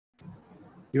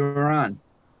You're on.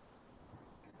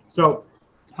 So,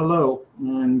 hello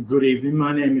and good evening.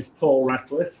 My name is Paul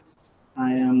Radcliffe.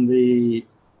 I am the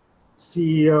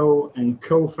CEO and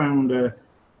co-founder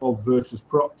of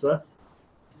Propter.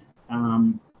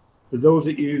 For those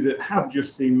of you that have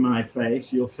just seen my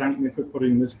face, you'll thank me for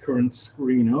putting this current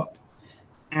screen up.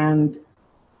 And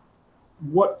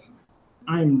what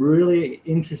I'm really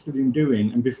interested in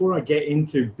doing, and before I get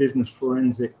into business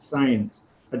forensic science,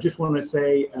 I just want to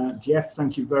say, Jeff,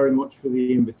 thank you very much for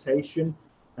the invitation.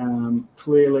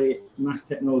 Clearly, mass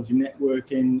technology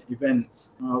networking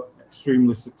events are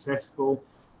extremely successful,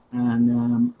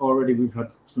 and already we've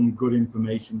had some good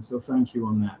information, so thank you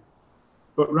on that.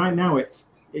 But right now, it's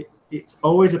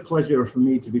always a pleasure for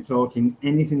me to be talking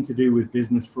anything to do with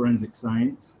business forensic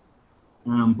science,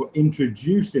 but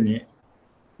introducing it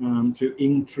to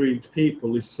intrigued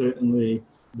people is certainly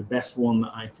the best one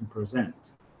that I can present.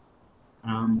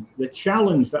 The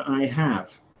challenge that I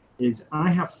have is I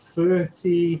have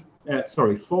 40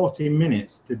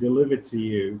 minutes to deliver to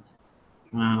you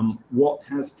what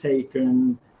has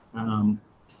taken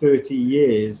 30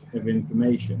 years of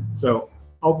information. So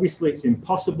obviously it's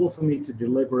impossible for me to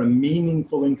deliver a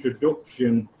meaningful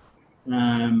introduction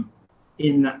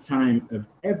in that time of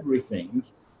everything.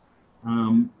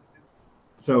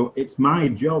 So it's my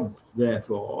job,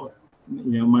 therefore,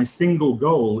 my single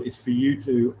goal is for you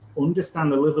to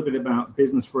understand a little bit about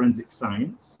business forensic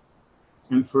science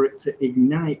and for it to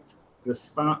ignite the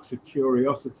sparks of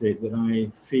curiosity that I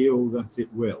feel that it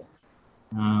will.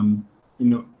 When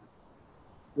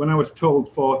I was told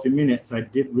 40 minutes, I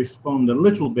did respond a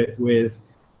little bit with,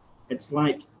 it's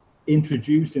like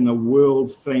introducing a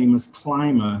world famous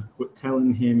climber, but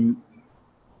telling him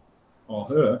or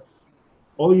her,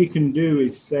 all you can do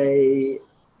is say,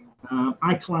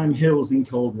 I climb hills in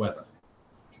cold weather.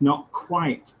 It's not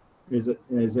quite as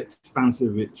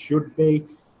expansive as it should be.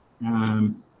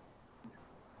 And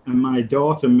my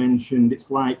daughter mentioned it's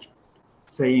like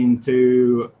saying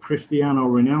to Cristiano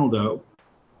Ronaldo,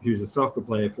 who's a soccer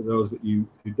player for those of you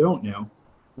who don't know,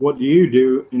 what do you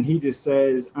do? And he just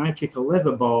says, I kick a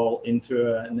leather ball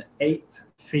into an 8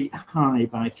 feet high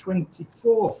by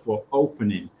 24 foot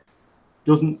opening.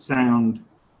 Doesn't sound,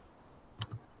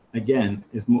 again,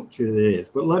 as much as it is.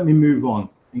 But let me move on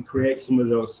and create some of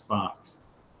those sparks.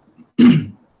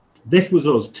 This was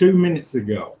us 2 minutes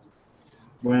ago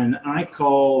when I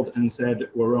called and said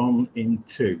we're on in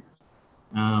 2.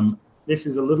 This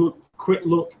is a little quick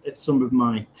look at some of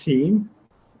my team,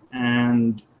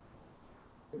 and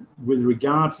with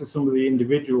regards to some of the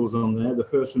individuals on there, the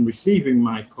person receiving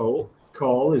my call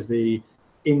is the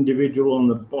individual on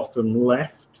the bottom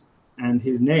left, and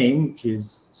his name, which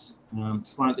is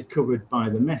slightly covered by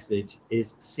the message,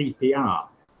 is CPR.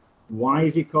 Why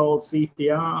is he called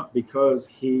CPR? Because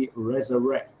he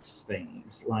resurrects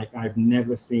things like I've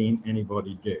never seen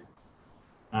anybody do.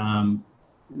 On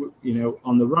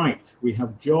the right, we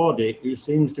have Geordie, who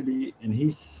seems to be, and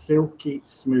he's silky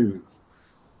smooth.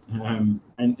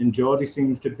 And Geordie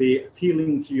seems to be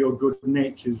appealing to your good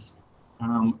natures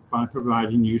by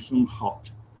providing you some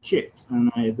hot chips.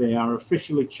 And they are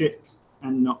officially chips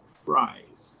and not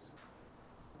fries.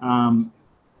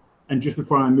 And just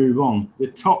before I move on, the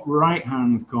top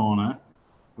right-hand corner,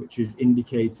 which is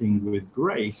indicating with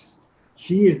Grace,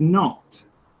 she is not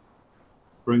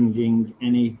bringing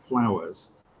any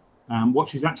flowers. What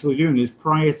she's actually doing is,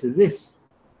 prior to this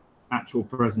actual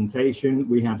presentation,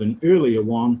 we had an earlier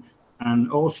one, and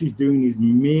all she's doing is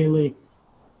merely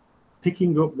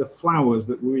picking up the flowers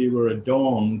that we were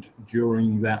adorned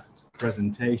during that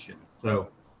presentation. So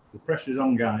the pressure's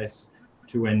on, guys,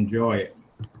 to enjoy it.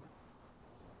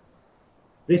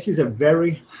 This is a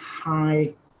very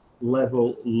high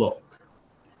level look.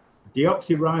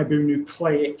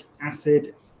 Deoxyribonucleic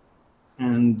acid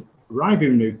and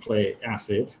ribonucleic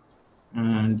acid,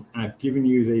 and I've given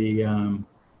you the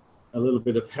a little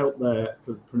bit of help there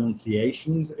for the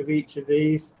pronunciations of each of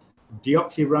these.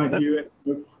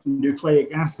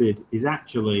 Deoxyribonucleic acid is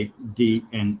actually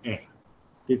DNA.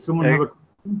 Did someone have a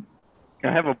question?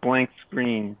 I have a blank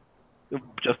screen,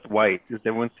 just white. Does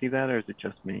everyone see that, or is it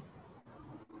just me?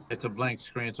 It's a blank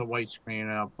screen. It's a white screen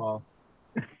now, Paul.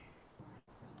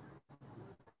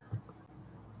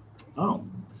 Oh,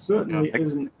 certainly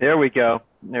isn't. There we go.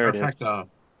 There Perfect. it is.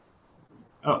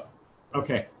 Oh,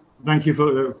 okay. Thank you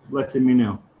for letting me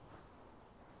know.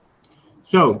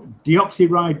 So,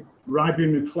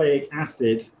 deoxyribonucleic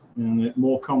acid,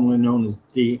 more commonly known as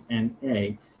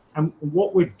DNA, and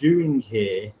what we're doing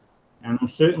here, and I'm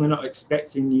certainly not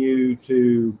expecting you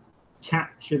to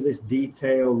capture this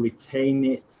detail, retain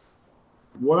it.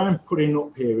 What I'm putting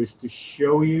up here is to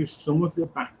show you some of the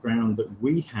background that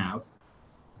we have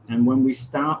And when we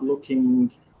start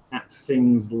looking at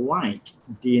things like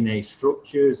DNA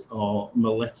structures or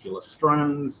molecular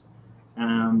strands,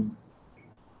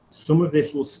 some of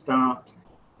this will start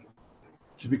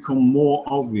to become more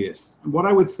obvious. And what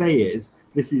I would say is,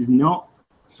 this is not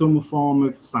some form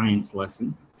of science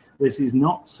lesson. This is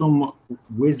not some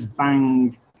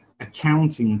whiz-bang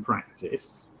accounting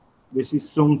practice. This is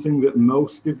something that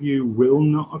most of you will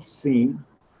not have seen.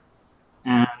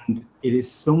 And it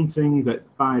is something that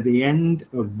by the end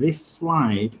of this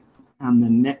slide and the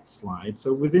next slide,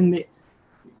 so within the,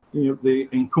 the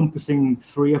encompassing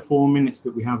 3 or 4 minutes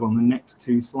that we have on the next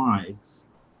 2 slides,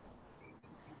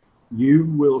 you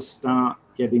will start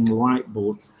getting light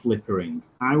bulbs flickering.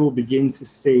 I will begin to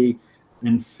see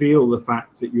and feel the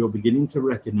fact that you're beginning to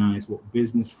recognize what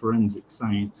business forensic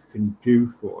science can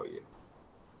do for you.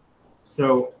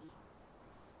 So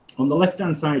on the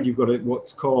left-hand side, you've got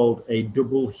what's called a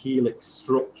double helix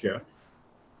structure,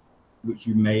 which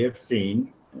you may have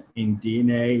seen in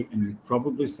DNA, and you've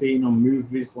probably seen on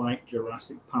movies like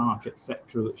Jurassic Park,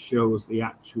 etc., that shows the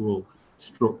actual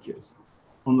structures.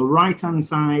 On the right-hand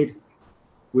side,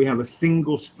 we have a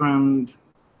single-strand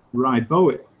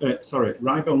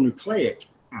ribonucleic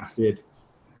acid,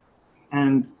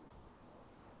 and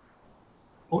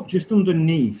just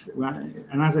underneath,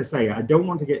 and as I say, I don't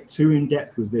want to get too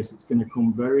in-depth with this, it's going to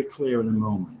come very clear in a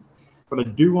moment, but I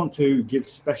do want to give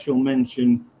special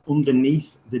mention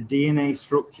underneath the DNA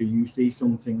structure. You see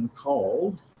something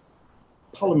called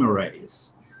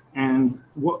polymerase, and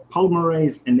what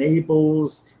polymerase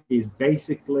enables is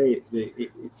basically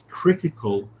it's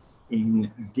critical in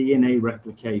DNA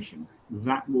replication.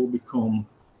 That will become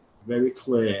very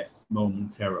clear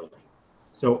momentarily.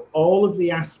 So all of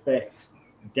the aspects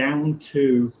down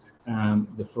to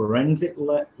the forensic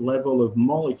level of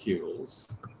molecules,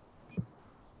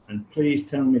 and please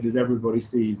tell me, does everybody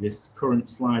see this current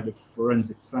slide of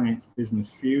forensic science business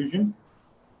fusion?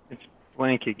 It's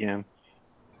blank again.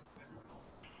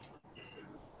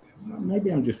 Well,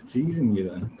 maybe I'm just teasing you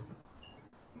then.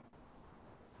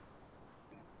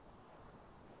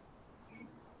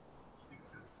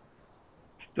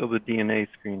 Still the DNA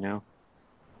screen now.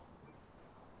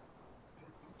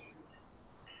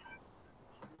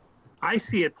 I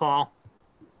see it, Paul.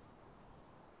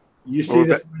 You see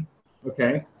this?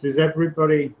 Okay. Does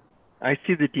everybody? I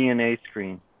see the DNA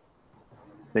screen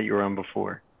that you were on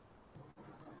before.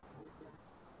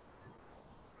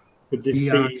 Could this be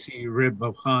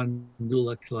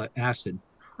deoxyribonucleic acid?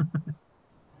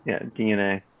 Yeah,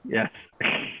 DNA. Yes.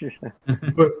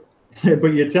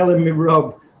 but you're telling me,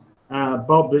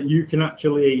 Bob, that you can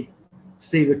actually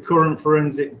see the current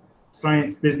forensic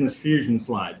science business fusion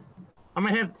slide. I'm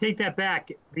going to have to take that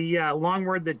back. The long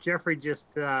word that Jeffrey just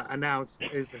announced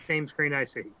is the same screen I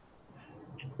see.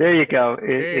 There you go.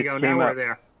 There you go. Now we're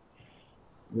there.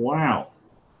 Wow.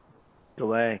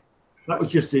 Delay. That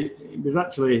was just, it was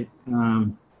actually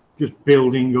just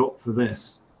building up for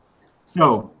this.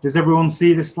 So does everyone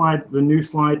see the slide, the new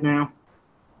slide now?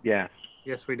 Yeah.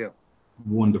 Yes, we do.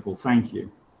 Wonderful. Thank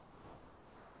you.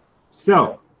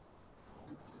 So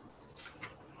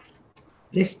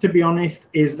this, to be honest,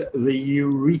 is the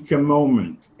eureka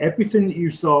moment. Everything that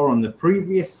you saw on the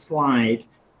previous slide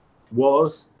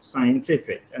was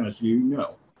scientific, as you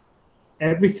know.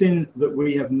 Everything that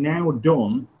we have now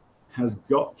done has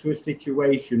got to a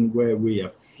situation where we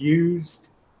have fused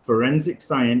forensic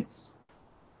science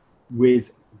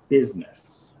with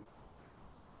business.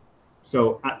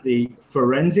 So at the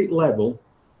forensic level,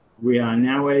 we are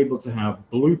now able to have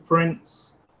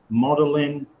blueprints,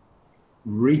 modeling,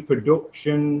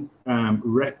 reproduction,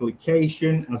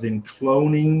 replication, as in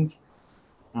cloning.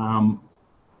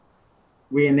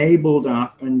 We enabled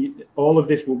and all of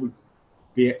this will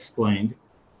be explained.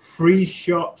 Freeze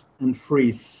shot and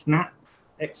freeze snap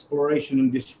exploration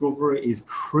and discovery is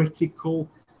critical,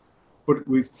 but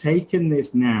we've taken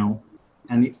this now,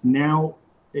 and it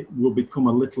will become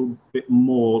a little bit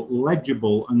more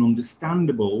legible and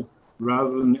understandable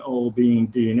rather than it all being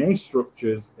DNA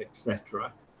structures,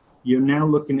 etc. You're now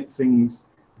looking at things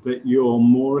that you're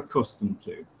more accustomed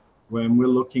to when we're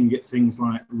looking at things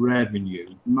like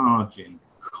revenue, margin,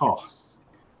 cost.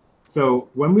 So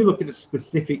when we look at a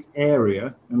specific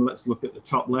area, and let's look at the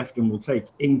top left, and we'll take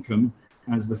income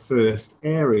as the first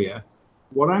area,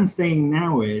 what I'm saying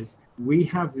now is we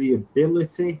have the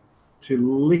ability to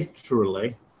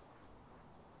literally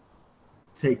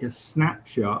take a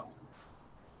snapshot,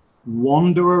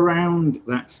 wander around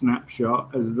that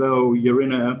snapshot as though you're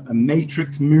in a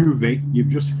Matrix movie. You've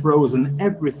just frozen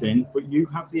everything, but you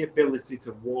have the ability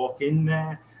to walk in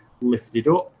there, lift it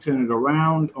up, turn it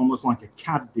around, almost like a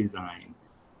CAD design,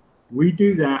 We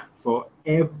do that for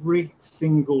every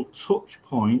single touch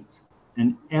point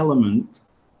and element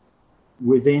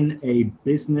within a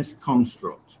business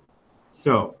construct.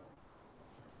 So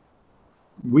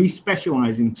we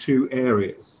specialize in two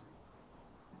areas.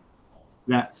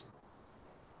 That's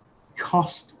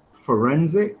cost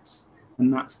forensics,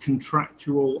 and that's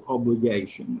contractual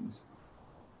obligations.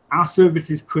 Our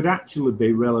services could actually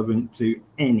be relevant to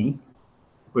any,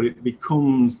 but it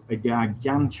becomes a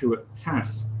gargantuan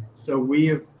task. So we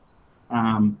have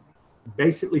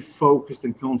basically focused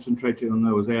and concentrated on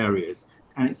those areas,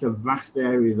 and it's a vast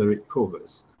area that it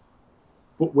covers.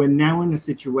 But we're now in a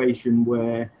situation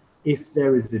where if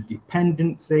there is a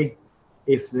dependency,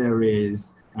 if there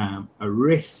is a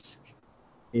risk,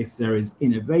 if there is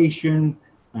innovation,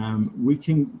 we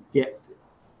can get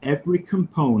every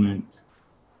component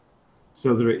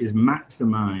so that it is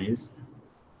maximized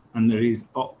and that it is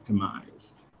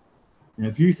optimized. And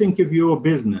if you think of your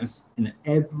business in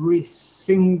every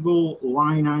single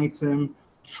line item,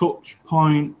 touch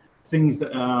point, things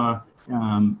that are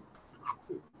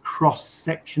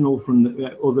cross-sectional from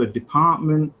the other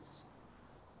departments,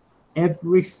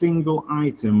 every single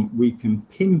item we can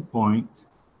pinpoint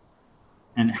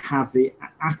and have the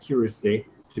accuracy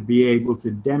to be able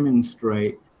to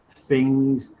demonstrate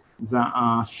things that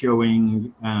are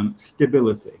showing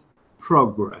stability,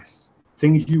 progress,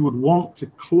 things you would want to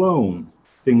clone,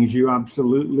 things you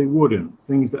absolutely wouldn't,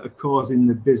 things that are causing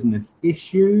the business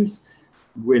issues.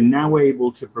 We're now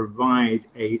able to provide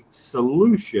a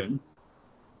solution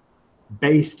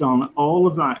based on all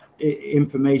of that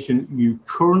information you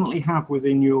currently have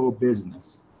within your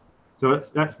business. So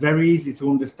that's very easy to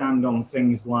understand on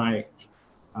things like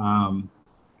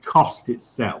cost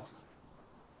itself.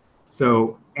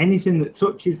 So anything that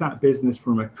touches that business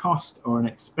from a cost or an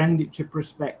expenditure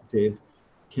perspective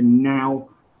can now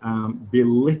be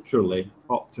literally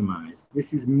optimized.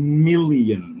 This is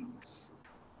millions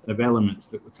of elements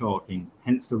that we're talking,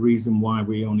 hence the reason why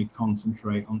we only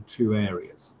concentrate on two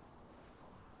areas.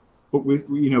 But we're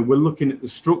looking at the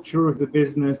structure of the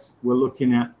business. We're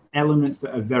looking at elements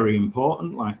that are very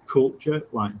important, like culture,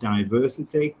 like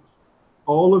diversity.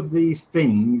 All of these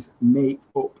things make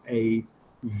up a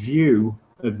view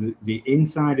of the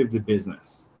inside of the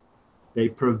business. They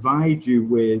provide you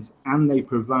with, and they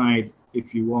provide,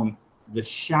 if you want, the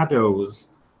shadows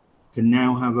to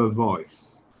now have a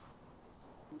voice.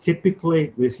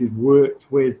 Typically, this is worked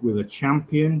with a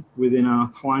champion within our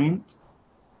client,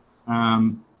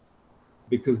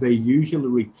 because they usually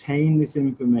retain this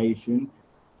information,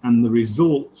 and the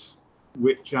results,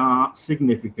 which are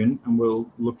significant, and we'll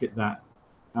look at that,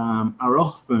 are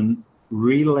often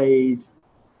relayed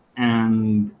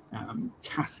and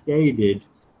cascaded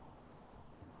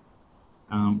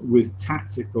with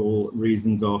tactical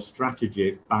reasons or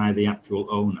strategy by the actual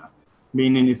owner.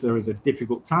 Meaning if there is a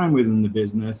difficult time within the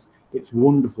business, it's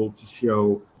wonderful to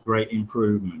show great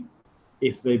improvement.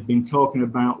 If they've been talking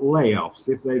about layoffs,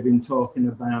 if they've been talking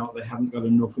about they haven't got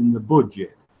enough in the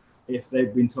budget, if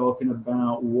they've been talking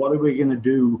about what are we going to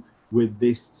do with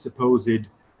this supposed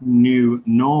new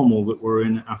normal that we're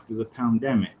in after the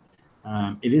pandemic.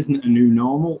 It isn't a new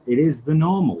normal, it is the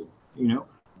normal.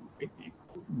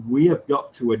 We have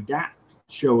got to adapt,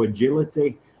 show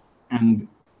agility, and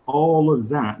all of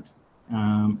that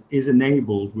is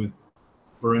enabled with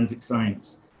forensic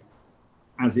science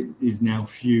as it is now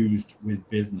fused with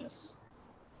business.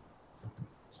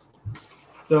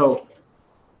 So,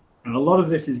 and a lot of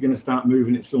this is going to start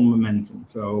moving at some momentum.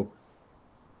 So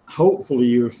hopefully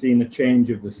you have seen a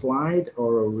change of the slide,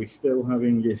 or are we still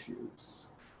having issues?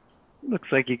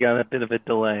 Looks like you got a bit of a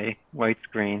delay, white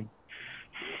screen.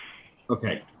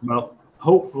 Okay, well,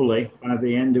 hopefully by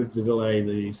the end of the delay,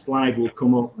 the slide will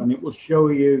come up and it will show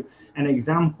you an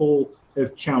example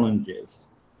of challenges.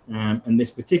 And this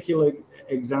particular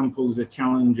example is a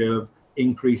challenge of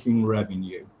increasing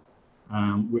revenue,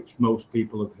 which most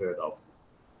people have heard of.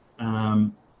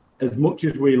 As much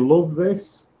as we love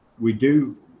this, we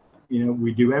do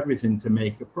everything to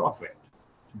make a profit.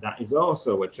 That is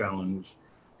also a challenge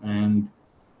and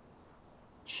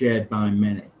shared by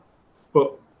many.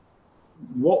 But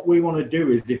what we want to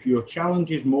do is, if your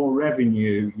challenge is more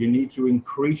revenue, you need to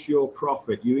increase your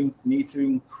profit. You need to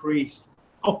increase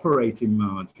operating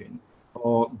margin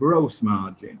or gross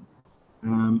margin.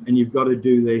 And you've got to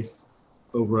do this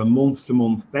over a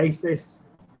month-to-month basis.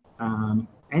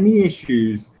 Any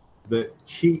issues that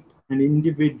keep an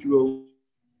individual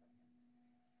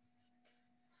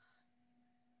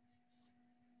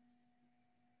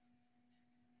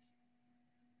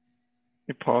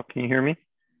Hey, Paul, can you hear me?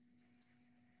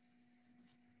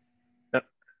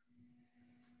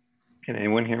 Can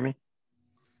anyone hear me?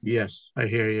 Yes, I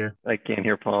hear you. I can't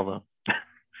hear Paul though.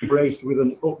 Embraced with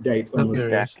an update on Oh, the there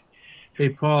he is. Hey,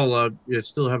 Paul, you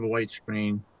still have a white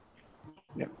screen.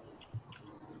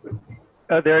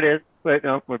 Oh, there it is. Wait,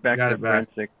 no, we're back Got to it back.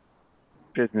 forensic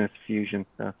business fusion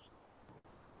stuff.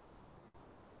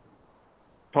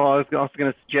 Paul, I was also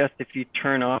going to suggest if you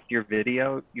turn off your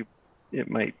video, it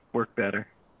might work better.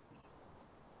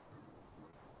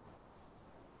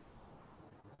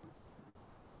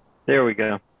 There we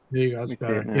go. There you go. That's We see it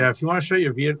better. now. Yeah, if you want to show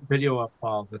your video off,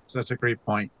 Paul, that's a great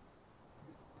point.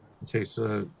 It takes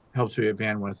helps with your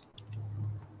bandwidth.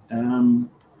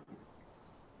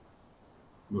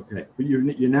 Okay, but you're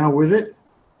now with it?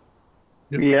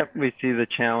 Yep, we see the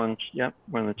challenge. Yep,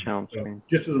 we're on the challenge screen.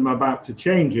 Just as I'm about to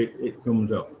change it, it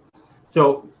comes up.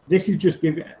 So this is just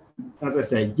giving, as I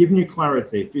say, giving you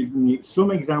clarity, giving you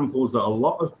some examples that a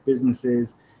lot of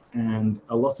businesses and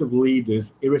a lot of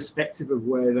leaders, irrespective of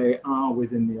where they are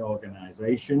within the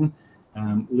organization,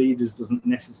 leaders doesn't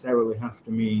necessarily have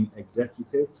to mean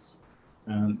executives.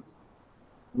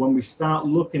 When we start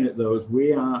looking at those,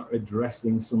 we are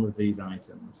addressing some of these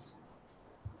items.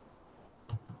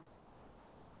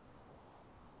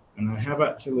 And I have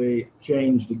actually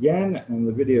changed again, and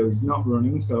the video is not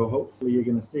running, so hopefully you're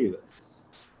going to see this.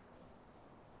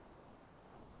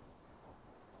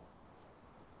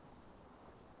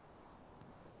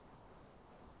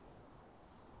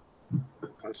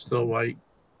 Still white,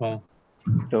 Paul.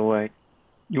 So wait,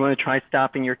 you want to try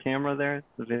stopping your camera there,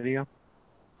 the video?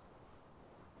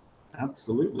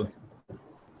 Absolutely.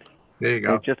 There you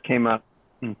go. It just came up.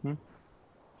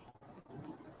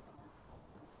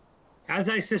 As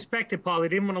I suspected, Paul, they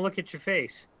didn't want to look at your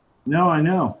face. No, I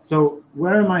know. So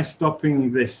where am I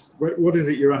stopping this? What is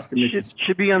it you're asking me to?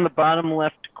 Should be on the bottom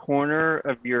left corner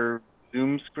of your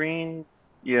Zoom screen.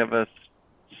 You have a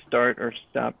start or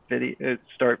stop video.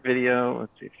 Start video.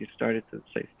 Let's see if you started to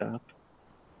say stop.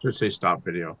 Should say stop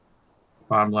video.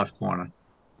 Bottom left corner.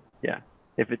 Yeah,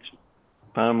 if it's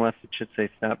bottom left, it should say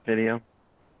stop video.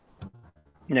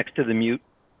 Next to the mute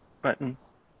button.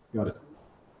 Got it.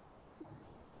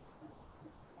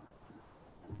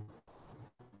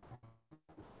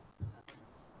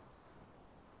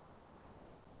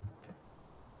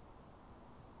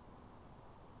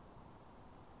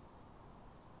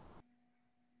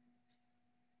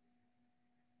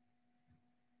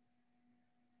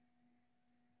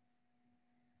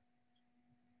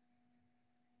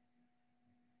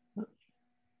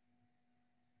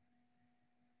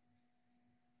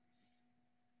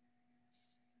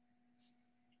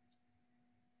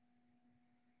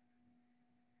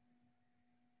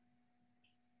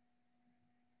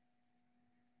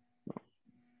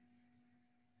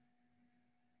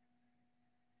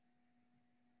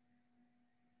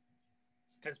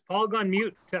 Has Paul gone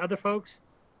mute to other folks?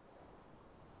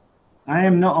 I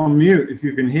am not on mute, if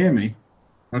you can hear me.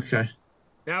 Okay.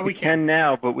 Now We can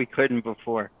now, but we couldn't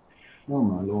before. Oh,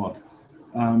 my Lord.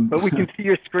 But we can see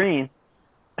your screen.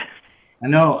 I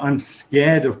know, I'm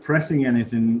scared of pressing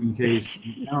anything in case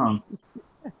you can't.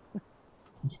 You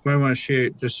might want to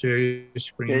share, just share your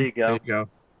screen. There you go. There you go.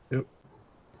 Yep.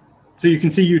 So you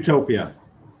can see Utopia.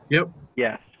 Yep.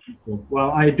 Yes.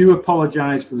 Well, I do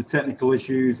apologize for the technical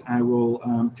issues. I will,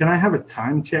 can I have a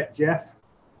time check, Jeff?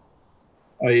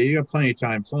 Oh, yeah, you got plenty of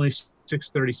time. It's only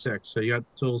 6:36, so you got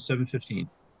till 7:15.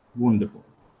 Wonderful.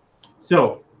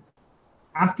 So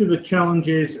after the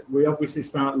challenges, we obviously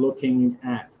start looking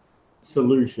at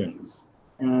solutions.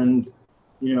 And,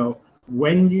 you know,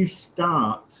 when you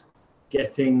start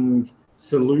getting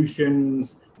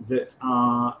solutions that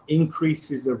are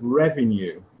increases of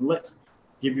revenue, let's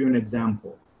give you an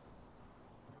example.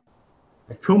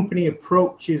 A company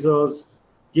approaches us,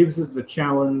 gives us the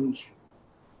challenge.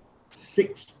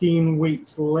 16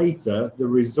 weeks later, the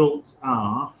results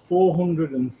are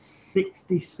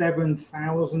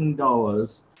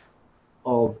 $467,000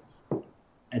 of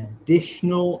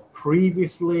additional,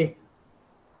 previously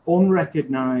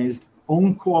unrecognized,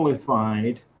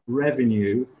 unqualified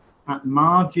revenue at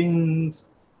margins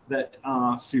that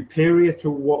are superior to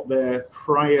what their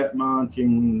prior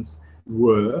margins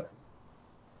were.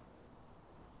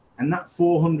 And that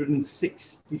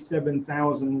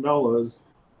 $467,000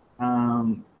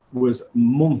 was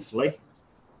monthly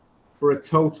for a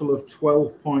total of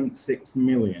 12.6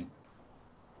 million.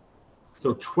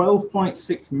 So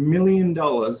 $12.6 million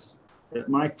that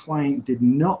my client did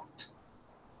not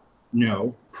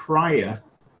know prior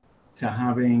to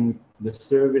having the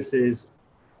services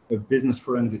of business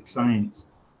forensic science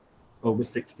over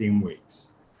 16 weeks.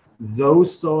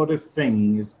 Those sort of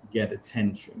things get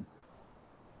attention.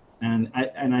 And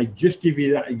I just give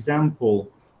you that example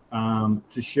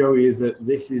to show you that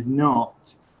this is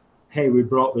not hey, we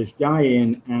brought this guy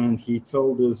in and he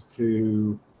told us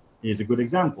to, here's a good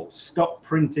example, stop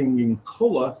printing in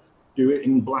color, do it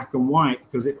in black and white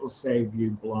because it will save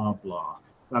you blah, blah.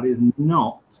 That is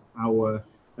not our,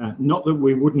 not that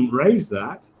we wouldn't raise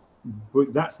that,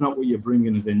 but that's not what you're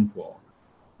bringing us in for.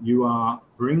 You are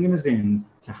bringing us in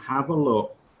to have a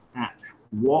look at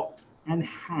what and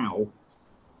how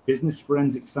business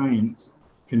forensic science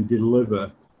can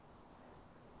deliver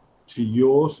to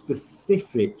your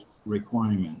specific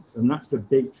requirements. And that's the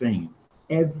big thing.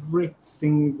 Every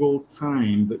single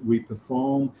time that we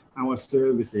perform our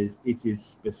services, it is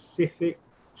specific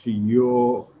to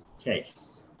your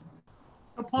case.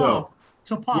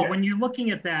 So Paul, yes. when you're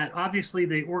looking at that, obviously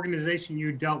the organization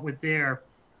you dealt with there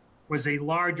was a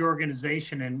large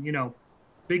organization, and you know,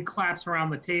 big claps around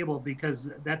the table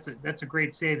because that's a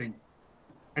great saving.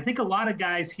 I think a lot of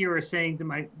guys here are saying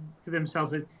to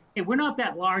themselves that, hey, we're not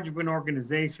that large of an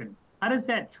organization. How does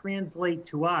that translate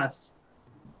to us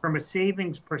from a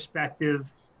savings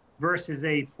perspective versus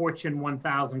a Fortune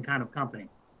 1000 kind of company?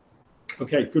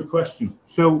 Okay, good question.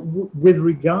 So with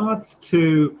regards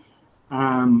to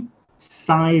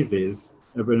sizes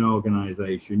of an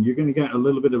organization, you're going to get a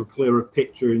little bit of a clearer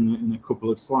picture in a couple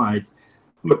of slides.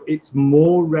 Look, it's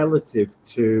more relative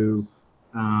to,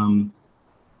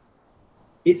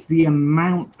 it's the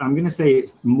amount, I'm going to say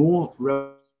it's more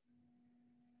relative.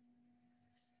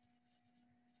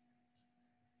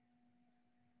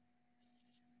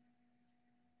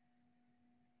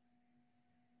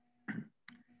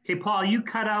 Hey, Paul, you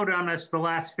cut out on us the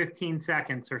last 15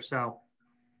 seconds or so.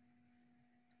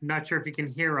 Not sure if you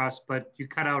can hear us, but you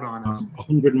cut out on us.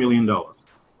 $100 million.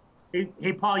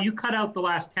 Hey, Paul, you cut out the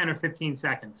last 10 or 15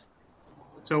 seconds.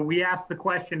 So we asked the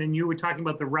question and you were talking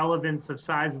about the relevance of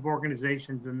size of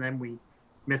organizations, and then we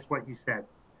missed what you said.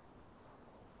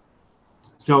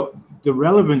 So the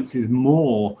relevance is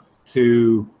more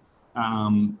to,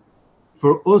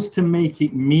 for us to make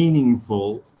it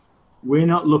meaningful, we're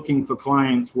not looking for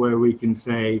clients where we can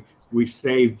say, we've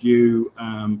saved you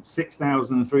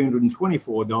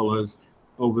 $6,324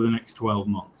 over the next 12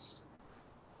 months.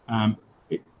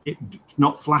 It's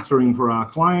not flattering for our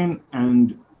client,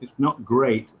 and it's not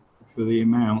great for the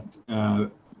amount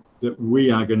that we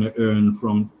are going to earn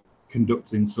from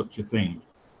conducting such a thing.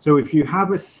 So if you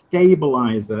have a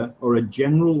stabilizer or a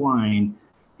general line,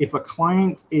 if a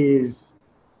client is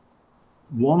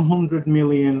 100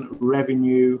 million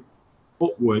revenue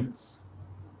upwards,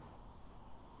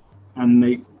 and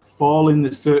they fall in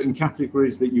the certain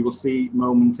categories that you will see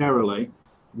momentarily,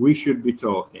 we should be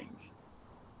talking.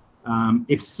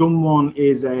 If someone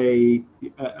is a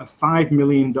 $5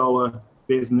 million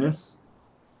business,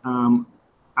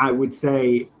 I would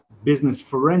say business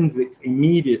forensics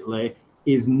immediately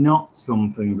is not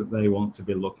something that they want to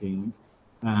be looking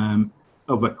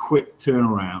of a quick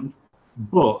turnaround,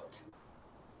 but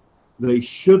they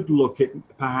should look at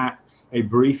perhaps a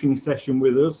briefing session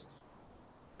with us,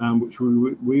 which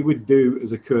we would do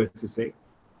as a courtesy.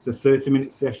 It's a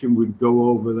 30-minute session, we'd go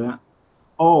over that.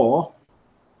 Or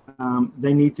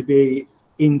they need to be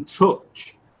in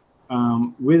touch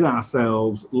with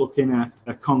ourselves, looking at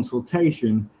a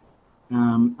consultation,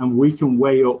 and we can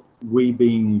weigh up, we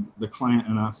being the client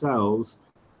and ourselves,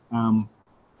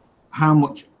 how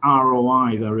much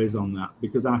ROI there is on that.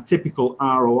 Because our typical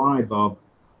ROI, Bob,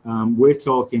 we're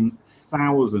talking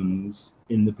thousands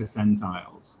in the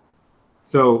percentiles.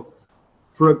 So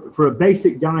for a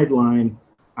basic guideline,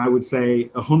 I would say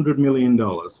 $100 million.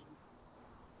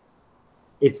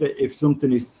 If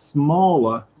something is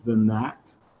smaller than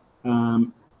that,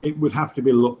 it would have to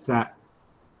be looked at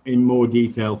in more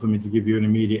detail for me to give you an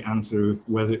immediate answer of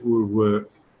whether it would work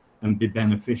and be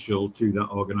beneficial to that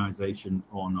organization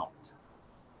or not.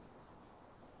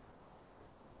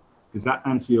 Does that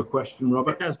answer your question,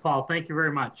 Robert? It does, Paul. Thank you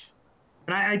very much.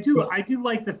 And I do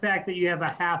like the fact that you have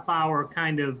a half-hour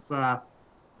kind of,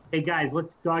 hey guys,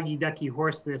 let's doggy ducky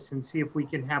horse this and see if we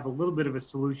can have a little bit of a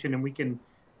solution, and we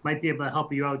might be able to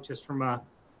help you out just from an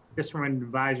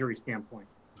advisory standpoint.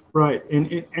 Right,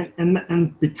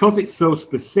 and because it's so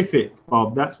specific,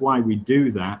 Bob, that's why we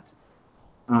do that.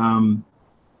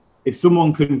 If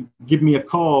someone can give me a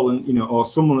call, and or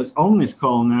someone that's on this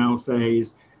call now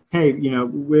says, hey,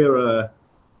 we're a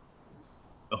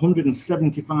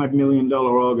 $175 million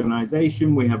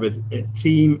organization. We have a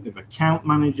team of account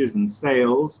managers and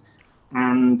sales,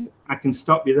 and I can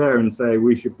stop you there and say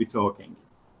we should be talking.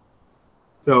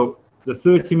 So the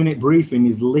 30-minute briefing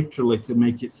is literally to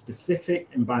make it specific,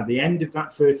 and by the end of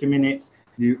that 30 minutes,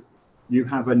 you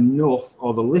have enough,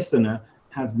 or the listener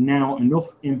has now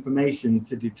enough information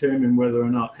to determine whether or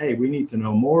not, hey, we need to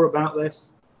know more about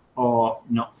this or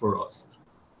not for us.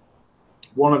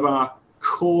 One of our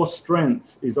core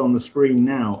strengths is on the screen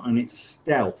now, and it's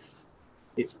stealth,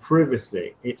 it's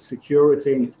privacy, it's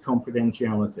security, and it's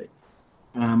confidentiality.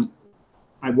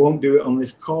 I won't do it on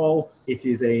this call. It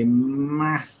is a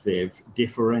massive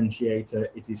differentiator.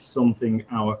 It is something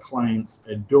our clients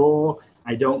adore.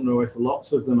 I don't know if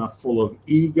lots of them are full of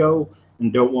ego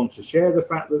and don't want to share the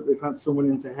fact that they've had someone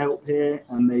in to help here,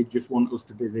 and they just want us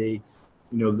to be the,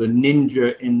 you know, the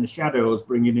ninja in the shadows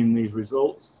bringing in these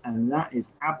results, and that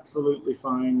is absolutely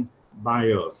fine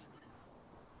by us.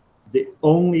 The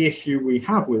only issue we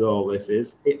have with all this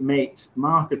is it makes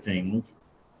marketing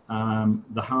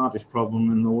the hardest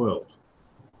problem in the world.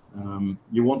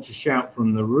 You want to shout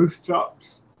from the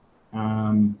rooftops,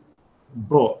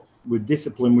 but with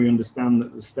discipline, we understand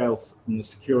that the stealth and the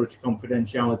security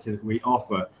confidentiality that we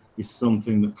offer is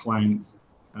something that clients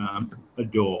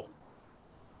adore.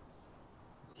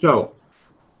 So,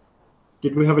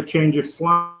 did we have a change of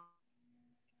slide?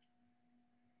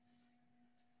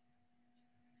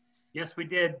 Yes, we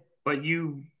did, but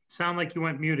you sound like you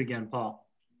went mute again, Paul.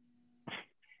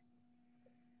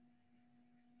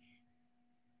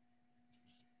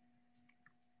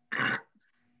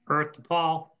 Earth to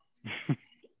Paul.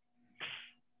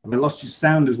 Have I lost your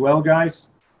sound as well, guys?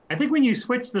 I think when you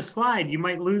switch the slide, you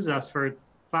might lose us for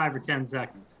 5 or 10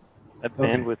 seconds. A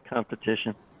bandwidth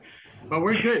competition. But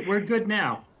we're good. We're good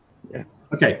now. Yeah.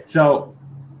 Okay, so.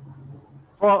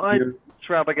 Well,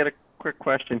 Rob, I got a quick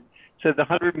question. So the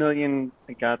 100 million,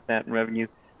 I got that in revenue.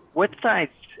 What size?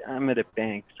 I'm at a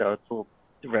bank, so it's a little,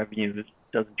 the revenue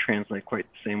doesn't translate quite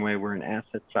the same way. We're an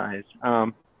asset size.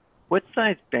 What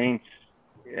size banks,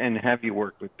 and have you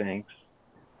worked with banks?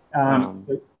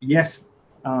 Yes,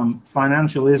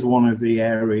 financial is one of the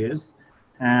areas,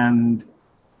 and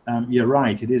you're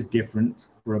right, it is different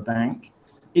for a bank.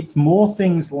 It's more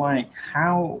things like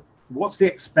what's the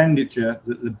expenditure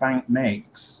that the bank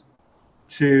makes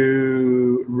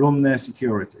to run their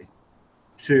security,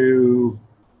 to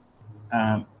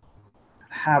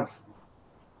have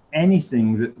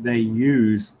anything that they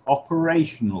use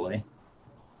operationally,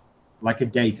 like a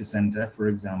data center, for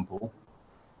example.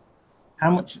 How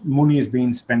much money is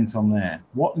being spent on there?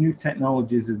 What new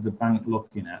technologies is the bank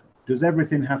looking at? Does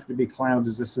everything have to be cloud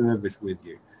as a service with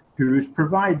you? Who's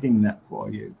providing that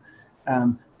for you?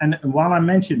 And while I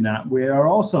mentioned that, we are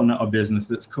also not a business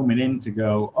that's coming in to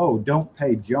go, oh, don't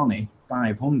pay Johnny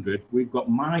 500. We've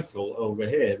got Michael over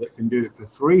here that can do it for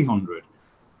 300.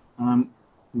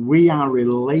 We are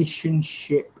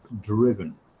relationship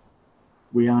driven.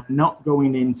 We are not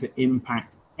going in to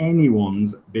impact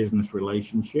anyone's business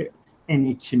relationship.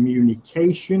 Any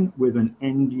communication with an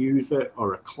end user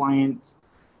or a client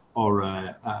or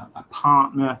a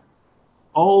partner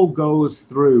all goes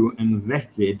through and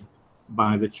vetted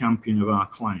by the champion of our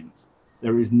client.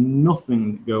 There is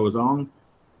nothing that goes on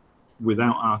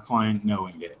without our client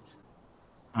knowing it.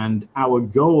 And our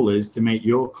goal is to make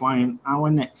your client our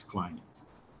next client.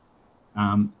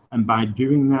 And by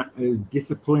doing that as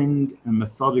disciplined and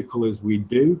methodical as we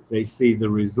do, they see the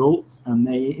results and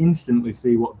they instantly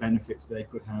see what benefits they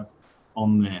could have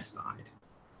on their side.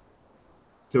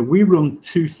 So we run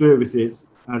 2 services,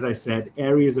 as I said,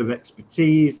 areas of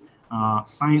expertise are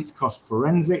science cost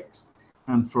forensics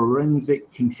and forensic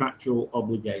contractual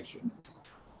obligations.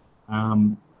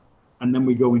 And then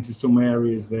we go into some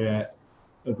areas there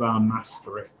of our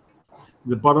mastery.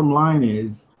 The bottom line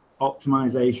is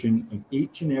optimization of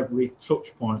each and every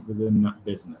touch point within that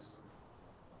business.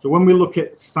 So when we look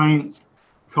at science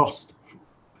cost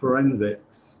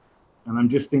forensics, and I'm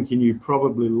just thinking you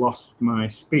probably lost my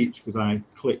speech because I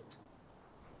clicked.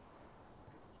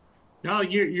 No,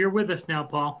 you're with us now,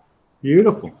 Paul.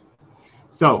 Beautiful.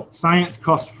 So science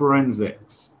cost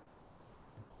forensics.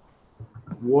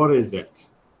 What is it?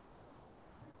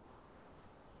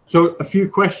 So a few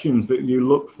questions that you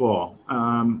look for.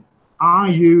 Are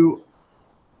you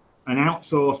an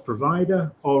outsourced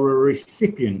provider or a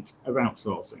recipient of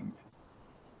outsourcing?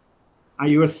 Are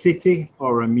you a city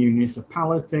or a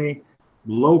municipality,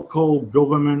 local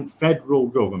government, federal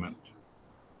government?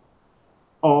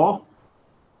 Or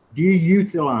do you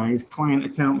utilize client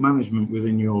account management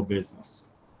within your business?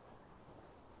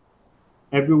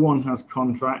 Everyone has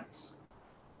contracts.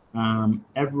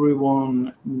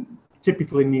 Everyone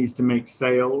typically needs to make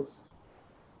sales.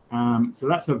 So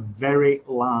that's a very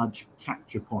large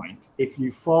capture point. If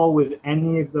you fall with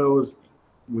any of those,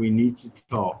 we need to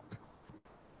talk.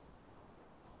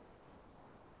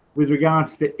 With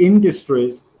regards to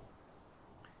industries.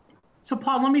 So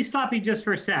Paul, let me stop you just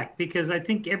for a sec, because I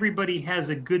think everybody has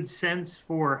a good sense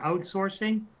for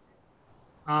outsourcing.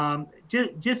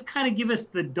 Just kind of give us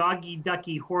the doggy,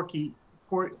 ducky, horsey,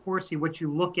 what you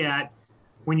look at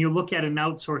when you look at an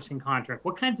outsourcing contract?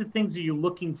 What kinds of things are you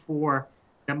looking for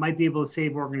that might be able to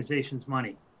save organizations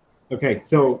money? Okay,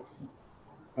 so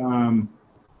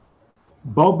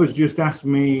Bob has just asked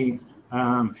me,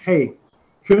 hey,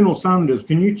 Colonel Sanders,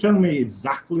 can you tell me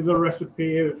exactly the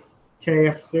recipe of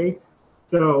KFC?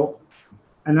 So,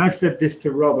 and I've said this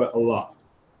to Robert a lot.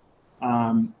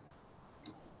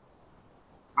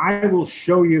 I will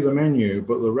show you the menu,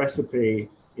 but the recipe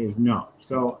is not.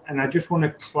 So, and I just want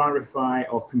to clarify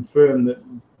or confirm that,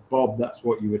 Bob, that's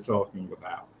what you were talking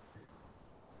about.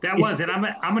 That was it.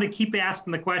 I'm going to keep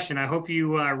asking the question. I hope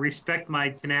you respect my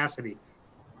tenacity.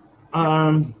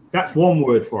 That's one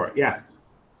word for it, yeah.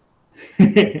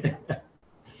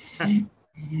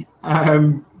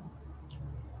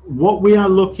 What we are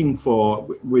looking for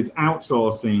with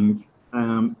outsourcing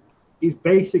is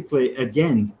basically,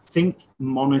 again, think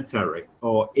monetary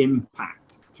or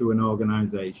impact to an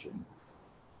organization.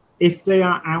 If they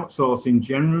are outsourcing,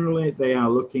 generally they are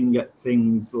looking at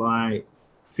things like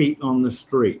feet on the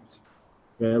street.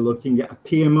 They're looking at a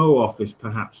PMO office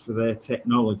perhaps for their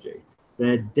technology,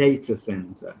 their data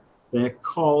center, their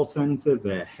call center,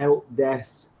 their help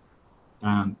desk,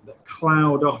 the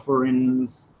cloud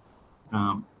offerings,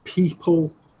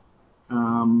 people.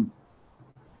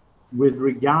 With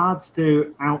regards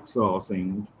to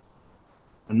outsourcing,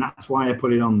 and that's why I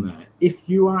put it on there, if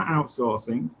you are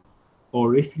outsourcing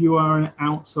or if you are an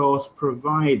outsourced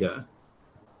provider,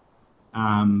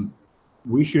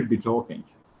 we should be talking.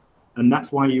 And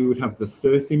that's why you would have the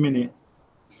 30-minute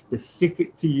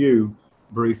specific to you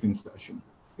briefing session.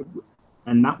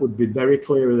 And that would be very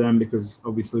clear then, because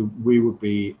obviously we would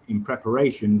be in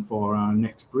preparation for our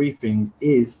next briefing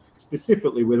is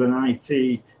specifically with an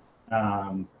IT,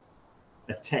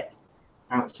 a tech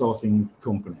outsourcing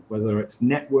company, whether it's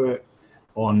network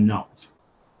or not.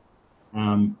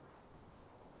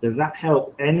 Does that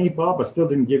help any, Bob? I still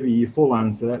didn't give you your full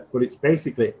answer, but it's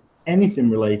basically anything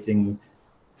relating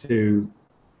to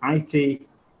IT.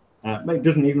 It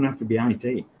doesn't even have to be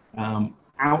IT.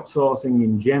 Outsourcing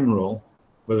in general,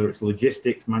 whether it's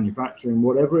logistics, manufacturing,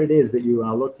 whatever it is that you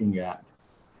are looking at,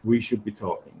 we should be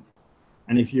talking.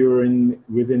 And if you're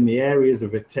within the areas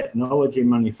of a technology,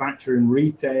 manufacturing,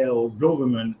 retail,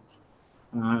 government,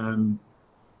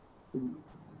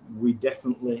 we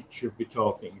definitely should be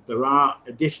talking. There are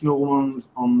additional ones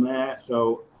on there.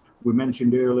 So we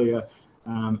mentioned earlier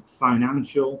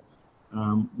financial,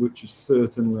 which is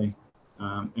certainly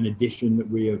an addition that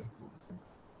we have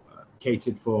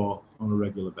catered for on a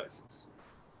regular basis.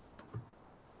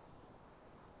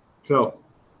 So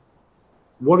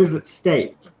what is at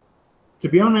stake? To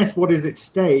be honest, what is at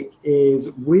stake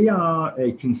is we are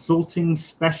a consulting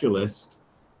specialist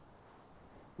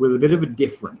with a bit of a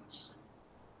difference.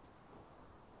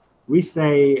 We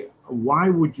say, why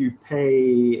would you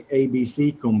pay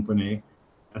ABC company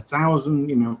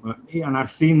 $1,000, and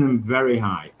I've seen them very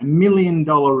high, $1 million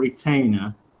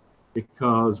retainer,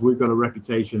 because we've got a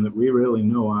reputation that we really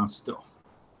know our stuff.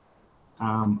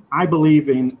 I believe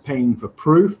in paying for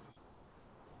proof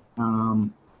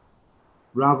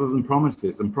rather than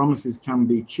promises, and promises can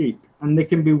be cheap and they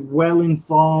can be well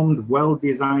informed, well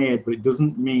desired, but it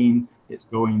doesn't mean it's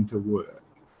going to work.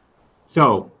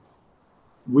 So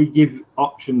we give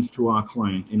options to our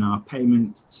client in our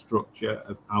payment structure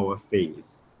of our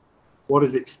fees. What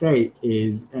is at stake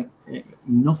is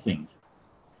nothing.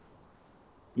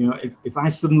 If I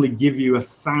suddenly give you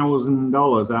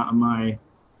 $1,000 out of my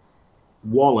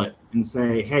wallet and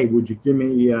say, hey, would you give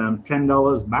me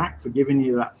 $10 back for giving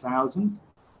you that 1,000?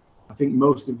 I think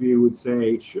most of you would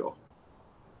say, sure.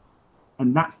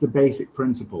 And that's the basic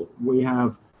principle. We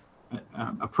have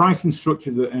a pricing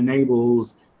structure that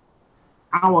enables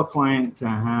our client to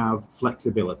have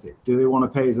flexibility. Do they want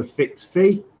to pay as a fixed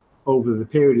fee over the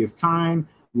period of time?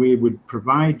 We would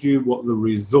provide you what the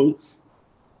results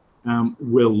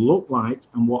will look like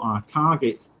and what our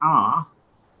targets are,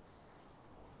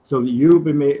 so that you'll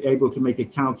be able to make a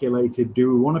calculated,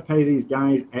 do we want to pay these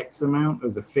guys X amount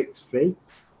as a fixed fee?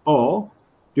 Or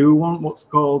do we want what's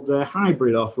called the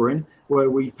hybrid offering, where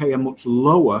we pay a much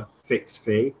lower fixed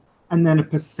fee and then a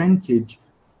percentage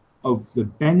of the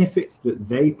benefits that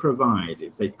they provide?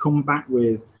 If they come back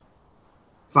with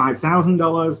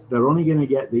 $5,000, they're only going to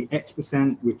get the X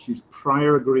percent, which is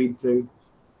prior agreed to.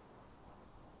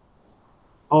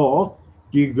 Or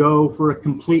do you go for a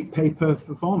complete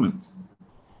pay-per-performance?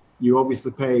 You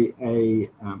obviously pay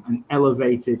an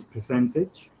elevated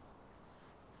percentage,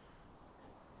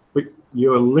 but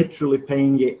you're literally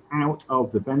paying it out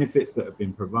of the benefits that have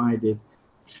been provided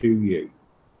to you.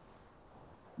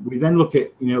 We then look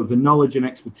at the knowledge and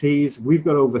expertise. We've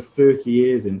got over 30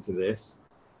 years into this,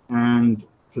 and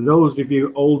For those of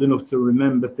you old enough to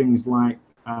remember things like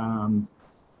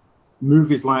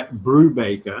movies like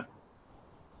Brubaker,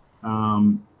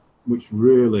 which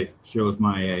really shows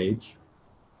my age,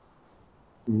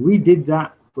 we did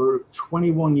that for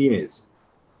 21 years.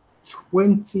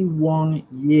 21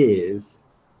 years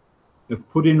of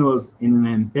putting us in an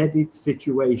embedded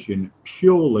situation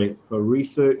purely for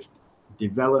research,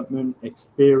 development,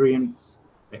 experience,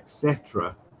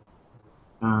 etc.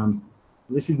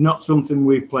 This is not something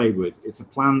we've played with. It's a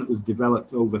plan that was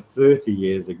developed over 30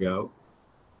 years ago.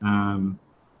 I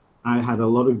had a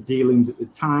lot of dealings at the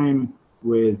time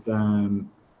with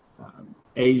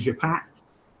Asia Pac,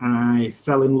 and I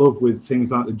fell in love with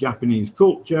things like the Japanese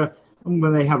culture. And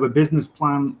when they have a business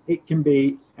plan, it can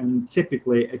be, and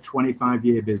typically, a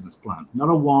 25-year business plan, not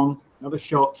a one, not a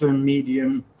short-term,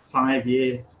 medium,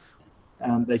 5-year.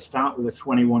 They start with a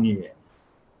 21-year.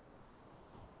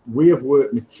 We have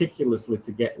worked meticulously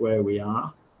to get where we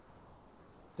are.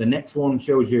 The next one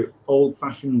shows you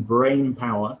old-fashioned brain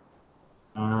power.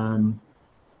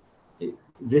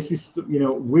 This is, you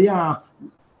know, we are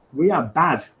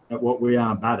bad at what we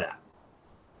are bad at,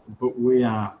 but we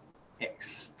are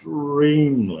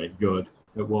extremely good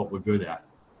at what we're good at.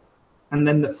 And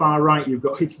then the far right, you've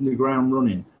got hitting the ground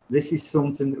running. This is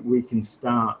something that we can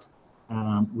start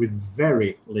with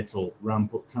very little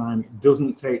ramp up time. It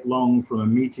doesn't take long from a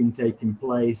meeting taking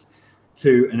place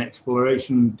to an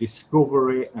exploration,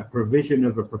 discovery, a provision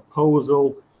of a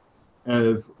proposal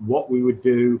of what we would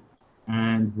do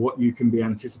and what you can be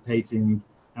anticipating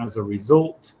as a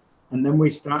result. And then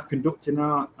we start conducting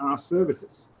our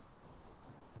services.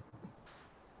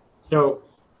 So,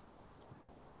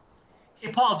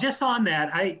 hey, Paul, just on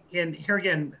that, and here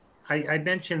again, I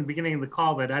mentioned at the beginning of the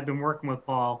call that I've been working with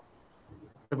Paul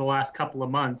for the last couple of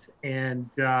months. And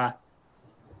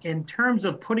in terms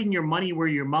of putting your money where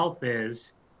your mouth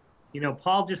is, you know,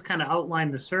 Paul just kind of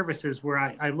outlined the services where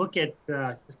I look at,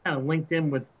 just kind of linked in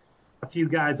with a few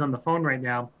guys on the phone right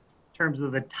now, in terms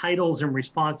of the titles and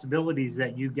responsibilities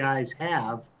that you guys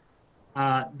have.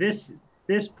 This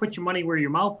put your money where your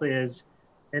mouth is,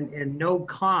 and no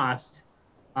cost.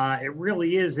 It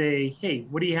really is a, hey,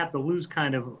 what do you have to lose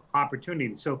kind of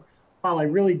opportunity. So, Paul, I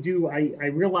really do. I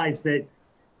realize that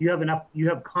you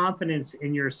have confidence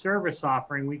in your service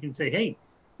offering. We can say, hey,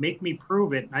 make me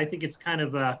prove it. And I think it's kind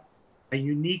of a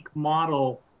unique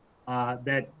model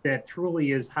that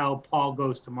truly is how Paul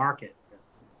goes to market.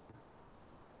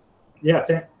 Yeah,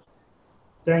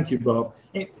 thank you, Bob.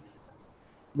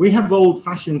 We have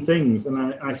old-fashioned things,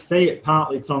 and I say it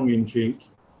partly tongue-in-cheek,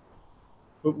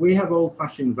 but we have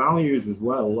old-fashioned values as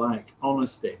well, like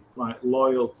honesty, like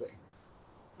loyalty.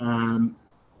 And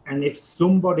if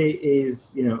somebody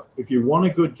is, you know, if you want a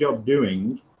good job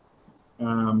doing,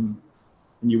 and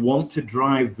you want to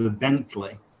drive the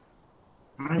Bentley,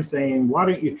 I'm saying, why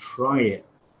don't you try it?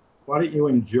 Why don't you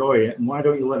enjoy it? And why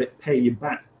don't you let it pay you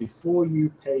back before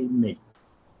you pay me?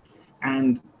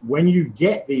 And when you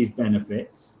get these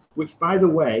benefits, which, by the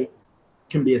way,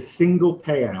 can be a single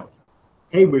payout.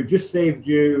 Hey, we've just saved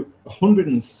you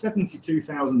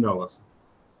 $172,000.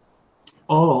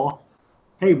 Or,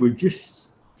 hey, we've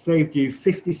just saved you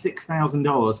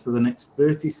 $56,000 for the next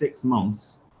 36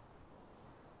 months.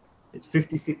 It's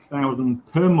 $56,000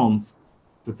 per month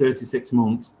for 36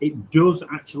 months. It does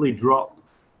actually drop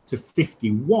to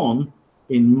 51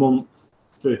 in month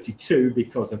 32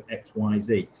 because of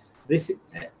XYZ. This,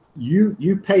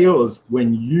 you pay us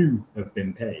when you have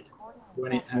been paid.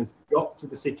 When it has got to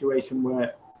the situation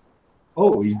where,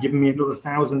 oh, he's giving me another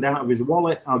 1,000 out of his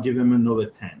wallet, I'll give him another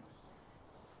 10.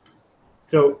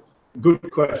 So,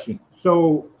 good question.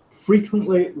 So,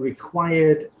 frequently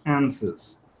required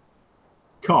answers.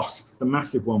 Cost, the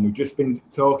massive one. We've just been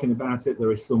talking about it.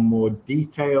 There is some more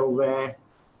detail there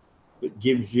that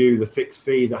gives you the fixed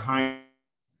fee, the high.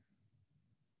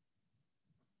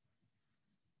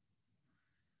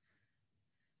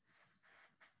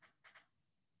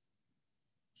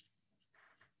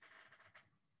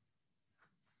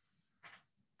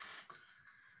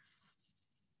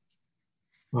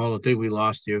 Well, I think we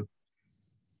lost you.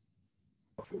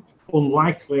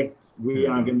 Unlikely we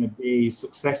are going to be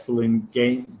successful in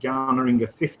garnering a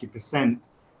 50%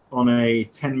 on a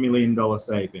 $10 million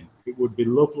saving. It would be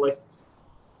lovely,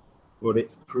 but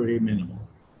it's pretty minimal.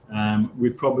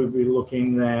 We'd probably be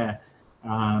looking there,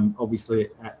 obviously,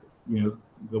 at, you know,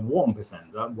 the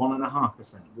 1%, the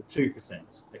 1.5%, the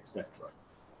 2%, etc.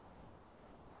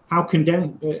 How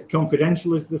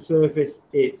confidential is the service?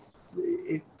 It's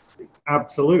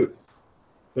absolute.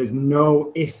 There's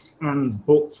no ifs, ands,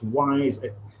 buts, whys.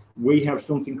 We have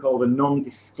something called a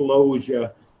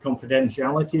non-disclosure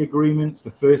confidentiality agreement. It's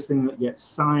the first thing that gets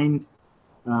signed.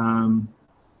 And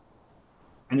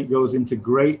it goes into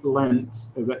great lengths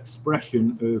of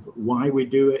expression of why we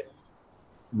do it,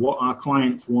 what our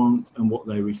clients want, and what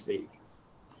they receive.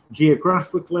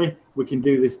 Geographically, we can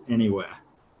do this anywhere.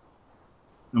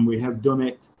 And we have done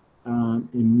it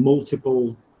in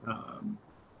multiple,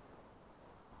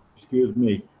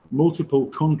 multiple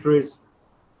countries.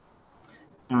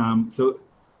 So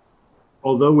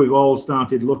although we've all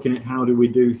started looking at how do we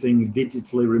do things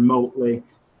digitally, remotely,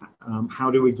 how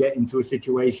do we get into a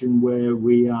situation where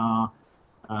we are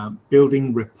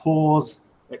building rapport,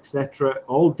 etc.,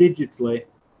 all digitally,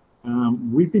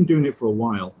 we've been doing it for a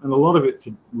while. And a lot of it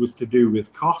was to do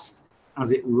with cost,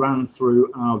 as it ran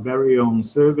through our very own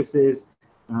services,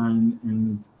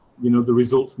 and you know, the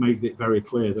results made it very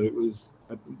clear that it was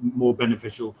more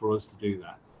beneficial for us to do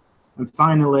that. And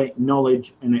finally,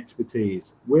 knowledge and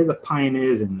expertise. We're the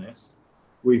pioneers in this.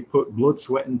 We've put blood,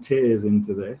 sweat, and tears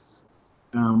into this.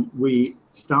 We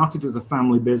started as a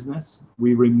family business.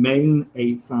 We remain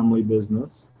a family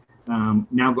business.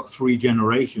 Now got 3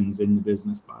 generations in the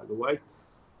business, by the way.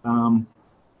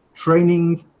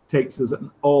 Training takes us an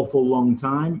awful long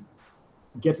time.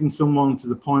 Getting someone to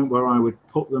the point where I would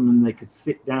put them and they could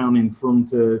sit down in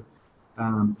front of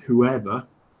whoever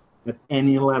at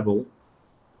any level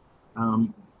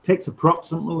takes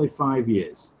approximately 5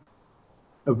 years,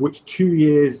 of which 2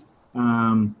 years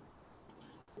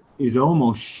is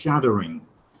almost shattering.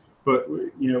 But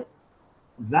you know,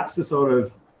 that's the sort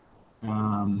of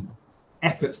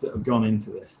efforts that have gone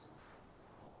into this.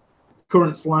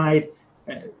 Current slide.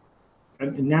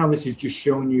 And now this is just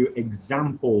showing you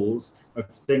examples of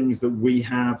things that we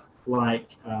have,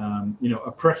 like, you know,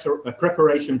 a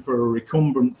preparation for a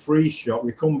recumbent freeze shot.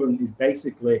 Recumbent is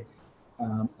basically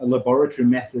a laboratory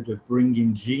method of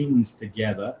bringing genes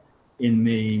together in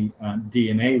the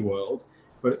DNA world.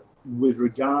 But with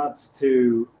regards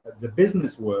to the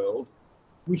business world,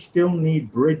 we still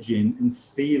need bridging and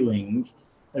sealing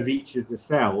of each of the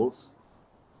cells,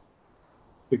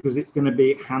 because it's going to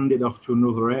be handed off to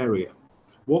another area.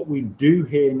 What we do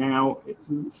here now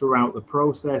throughout the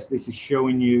process, this is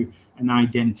showing you an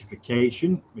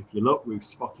identification. If you look, we've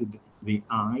spotted the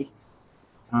eye.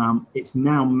 It's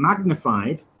now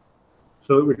magnified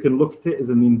so that we can look at it as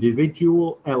an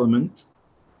individual element,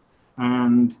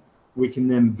 and we can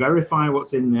then verify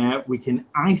what's in there. We can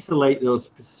isolate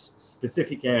those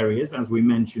specific areas, as we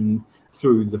mentioned,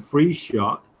 through the freeze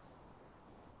shot.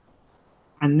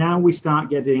 And now we start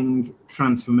getting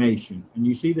transformation. And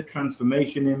you see the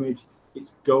transformation image.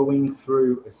 It's going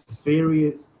through a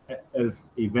series of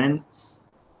events.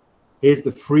 Here's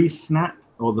the freeze snap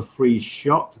or the freeze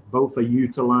shot. Both are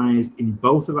utilized in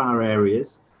both of our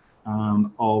areas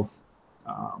of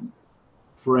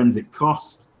forensic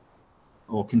cost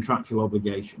or contractual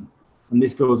obligation. And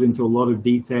this goes into a lot of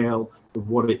detail of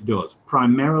what it does.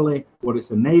 Primarily, what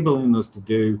it's enabling us to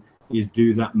do is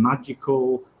do that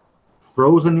magical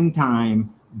frozen in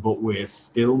time, but we're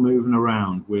still moving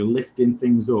around. We're lifting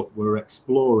things up. We're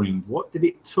exploring. What did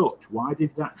it touch? Why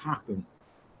did that happen?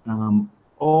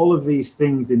 All of these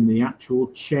things in the actual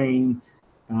chain.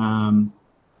 And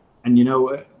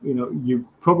you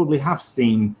probably have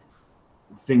seen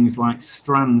things like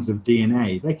strands of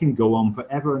DNA. They can go on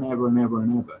forever and ever and ever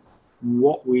and ever.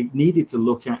 What we needed to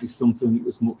look at is something that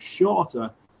was much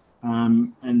shorter,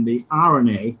 and the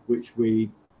RNA, which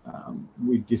we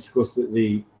discussed at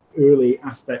the early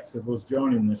aspects of us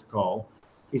joining this call,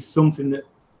 is something that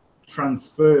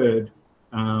transferred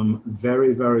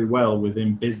very, very well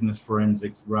within business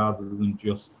forensics rather than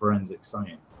just forensic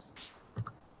science.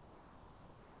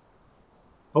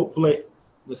 Hopefully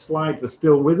the slides are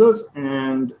still with us,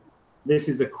 and this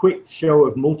is a quick show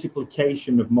of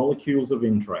multiplication of molecules of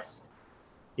interest.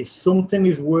 If something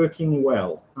is working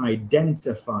well,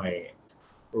 identify it,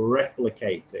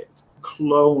 replicate it,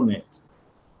 clone it.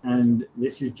 And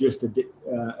this is just a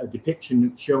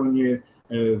depiction showing you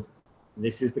of,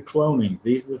 this is the cloning,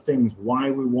 these are the things, why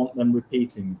we want them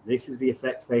repeating, this is the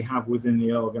effects they have within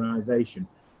the organization.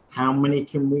 How many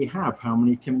can we have? How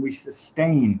many can we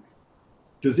sustain?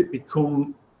 Does it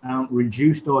become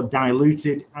reduced or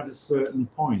diluted at a certain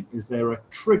point? Is there a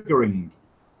triggering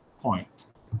point?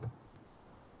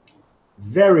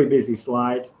 Very busy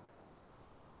slide.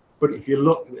 But if you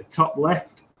look at the top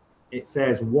left, it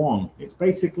says 1. It's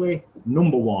basically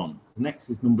number 1. Next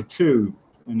is number 2,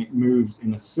 and it moves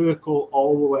in a circle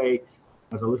all the way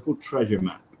as a little treasure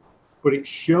map. But it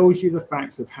shows you the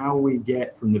facts of how we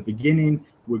get from the beginning.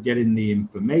 We're getting the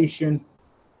information.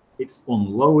 It's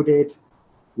unloaded.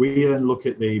 We then look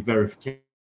at the verification.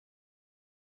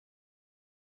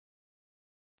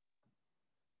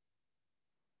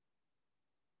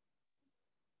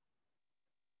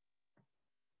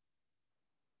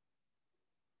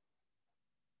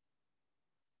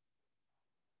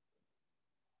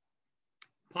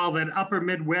 Paul, that upper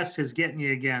Midwest is getting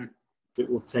you again. It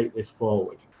will take this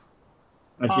forward.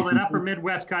 As Paul, you that can upper see-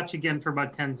 Midwest got you again for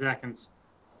about 10 seconds.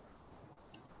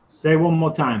 Say one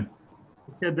more time.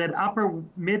 I said that upper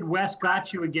Midwest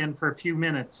got you again for a few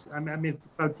minutes. I mean,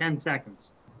 for about 10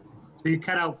 seconds. So you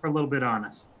cut out for a little bit on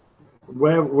us.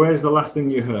 Where's the last thing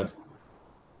you heard?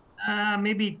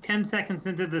 Maybe 10 seconds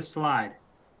into the slide.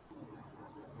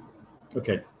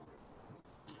 Okay.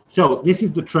 So this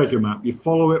is the treasure map. You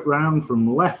follow it round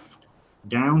from left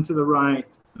down to the right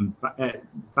and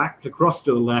back across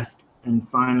to the left, and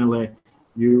finally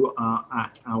you are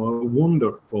at our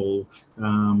wonderful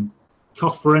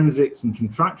cost forensics and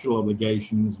contractual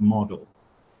obligations model.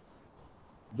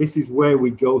 This is where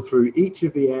we go through each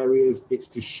of the areas. It's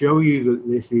to show you that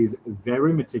this is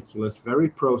very meticulous, very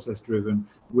process driven.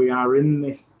 We are in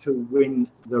this to win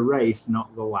the race,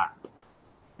 not the lap.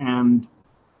 And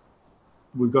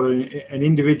we've got an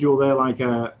individual there like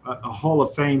a Hall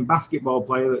of Fame basketball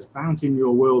player that's bouncing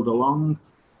your world along.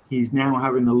 He's now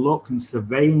having a look and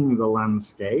surveying the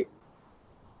landscape.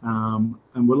 And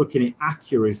we're looking at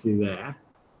accuracy there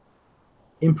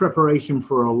in preparation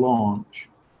for a launch.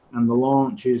 And the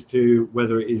launch is to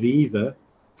whether it is either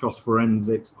cost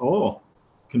forensics or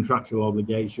contractual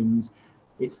obligations.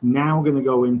 It's now going to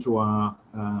go into our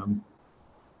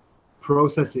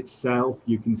process itself.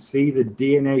 You can see the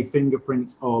DNA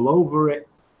fingerprints all over it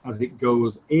as it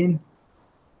goes in.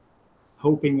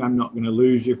 Hoping I'm not going to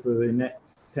lose you for the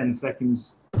next 10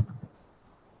 seconds.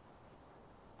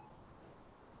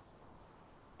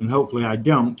 And hopefully I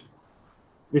don't.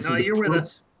 No, you're with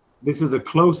us. This is a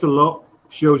closer look.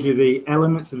 Shows you the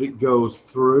elements that it goes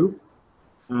through.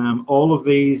 All of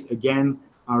these, again,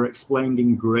 are explained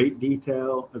in great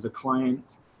detail as a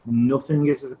client. Nothing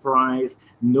is a surprise.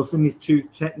 Nothing is too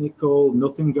technical.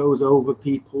 Nothing goes over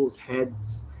people's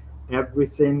heads.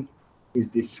 Everything is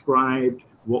described,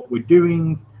 what we're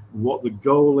doing, what the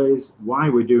goal is, why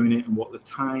we're doing it, and what the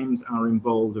times are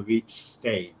involved of each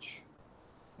stage.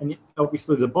 And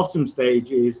obviously the bottom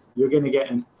stage is you're going to get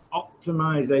an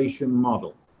optimization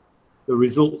model, the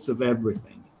results of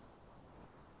everything.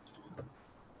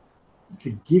 To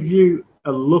give you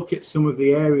a look at some of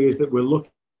the areas that we're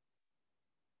looking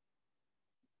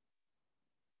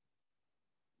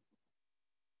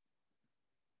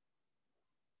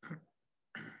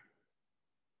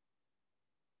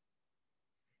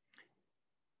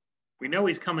We know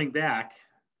he's coming back.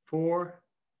 4,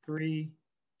 3,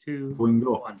 2, going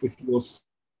up. 1. If you're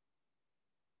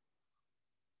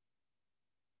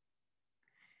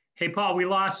Hey, Paul, we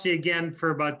lost you again for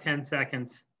about 10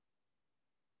 seconds.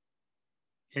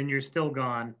 And you're still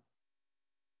gone.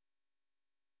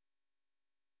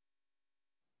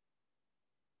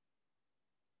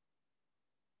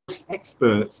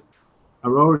 experts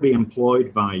are already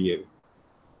employed by you.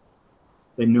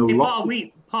 They know Hey, lots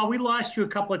Paul, we lost you a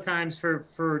couple of times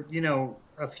for you know,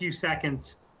 a few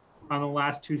seconds on the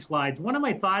last two slides. One of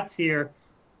my thoughts here,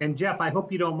 and Jeff, I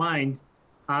hope you don't mind,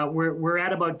 we're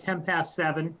at about 10 past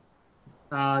 7,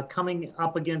 coming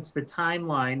up against the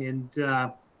timeline. And,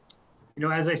 you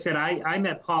know, as I said, I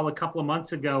met Paul a couple of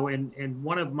months ago, and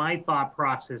one of my thought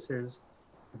processes,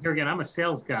 here again, I'm a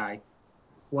sales guy,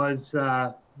 was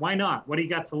why not? What do you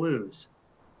got to lose?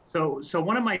 So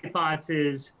one of my thoughts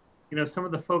is, you know, some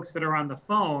of the folks that are on the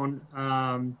phone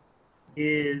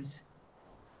is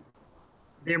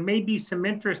there may be some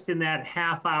interest in that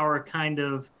half hour kind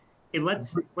of, hey,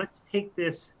 let's take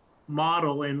this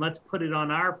model and let's put it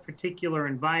on our particular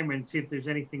environment and see if there's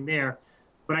anything there.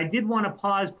 But I did want to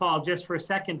pause, Paul, just for a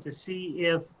second to see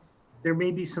if there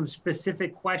may be some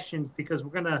specific questions, because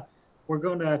we're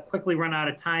going to quickly run out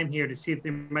of time here to see if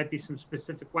there might be some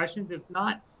specific questions. If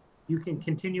not, you can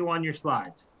continue on your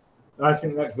slides. I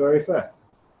think that's very fair.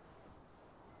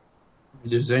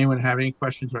 Does anyone have any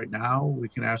questions right now? We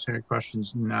can ask any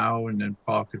questions now, and then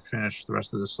Paul could finish the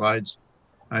rest of the slides.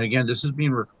 And again, this is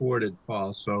being recorded,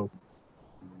 Paul, so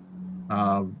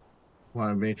want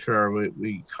to make sure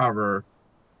we cover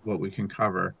what we can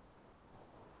cover.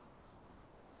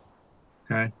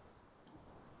 Okay.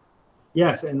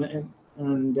 Yes, and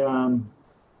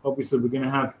obviously we're going to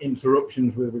have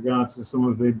interruptions with regards to some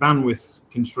of the bandwidth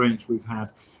constraints we've had.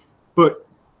 But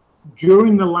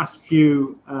during the last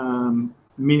few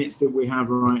minutes that we have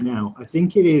right now, I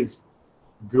think it is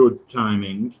good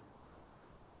timing.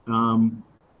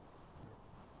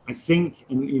 I think,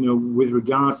 and you know, with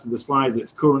regards to the slide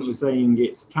that's currently saying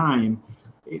it's time,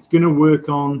 it's going to work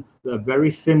on the very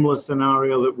similar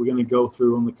scenario that we're going to go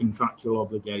through on the contractual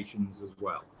obligations as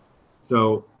well.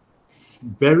 So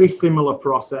very similar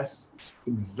process,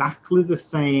 exactly the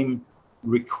same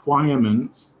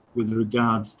requirements with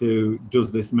regards to,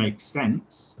 does this make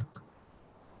sense?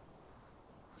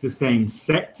 It's the same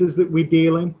sectors that we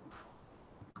deal in.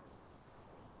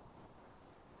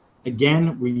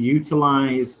 Again, we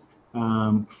utilize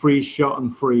freeze shot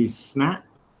and freeze snap.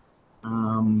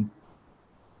 You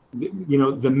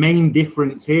know, the main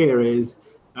difference here is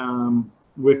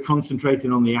we're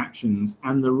concentrating on the actions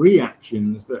and the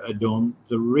reactions that are done,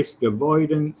 the risk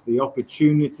avoidance, the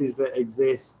opportunities that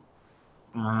exist.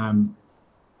 You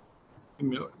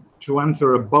know, to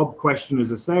answer a Bob question as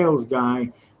a sales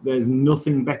guy, there's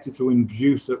nothing better to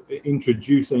introduce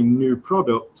a new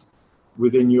product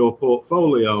within your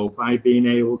portfolio by being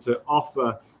able to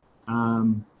offer,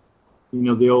 you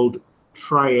know, the old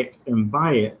try it and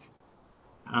buy it,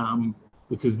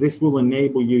 because this will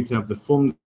enable you to have the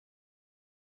fun.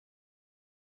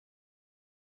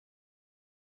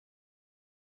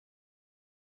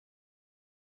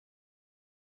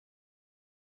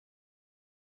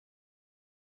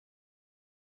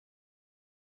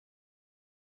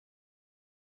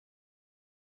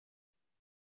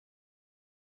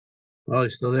 Well, you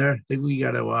still there? I think we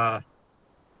got to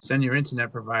send your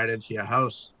internet provider to your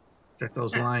house. Check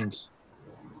those lines.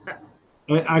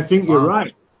 I think you're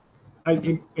right.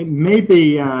 It may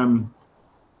be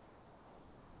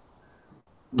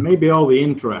maybe all the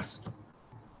interest,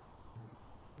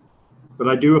 but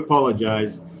I do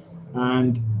apologize.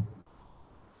 And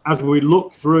as we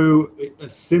look through a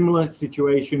similar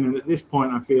situation, and at this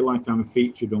point I feel like I'm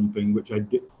feature dumping, which I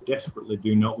desperately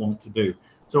do not want to do.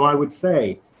 So I would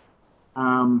say,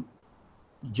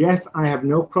 Jeff, I have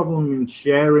no problem in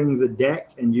sharing the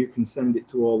deck, and you can send it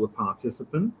to all the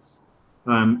participants.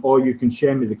 Or you can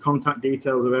share me the contact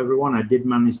details of everyone. I did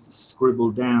manage to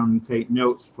scribble down and take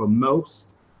notes for most.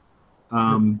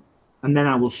 And then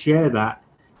I will share that.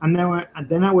 And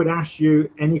then I would ask you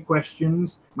any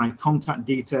questions. My contact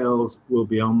details will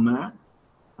be on there.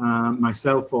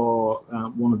 Myself or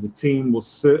one of the team will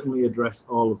certainly address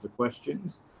all of the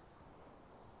questions.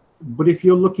 But if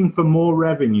you're looking for more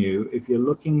revenue, if you're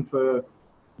looking for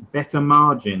better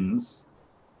margins,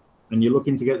 and you're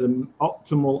looking to get the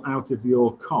optimal out of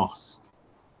your cost,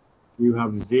 you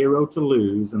have zero to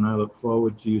lose, and I look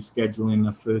forward to you scheduling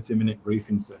a 30-minute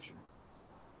briefing session.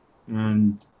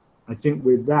 And I think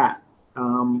with that,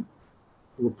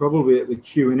 we're probably at the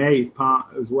Q&A part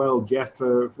as well, Jeff,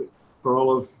 for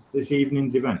all of this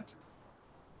evening's event.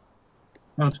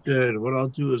 Sounds good. What I'll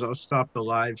do is I'll stop the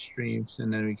live streams,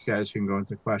 and then you guys can go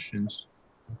into questions.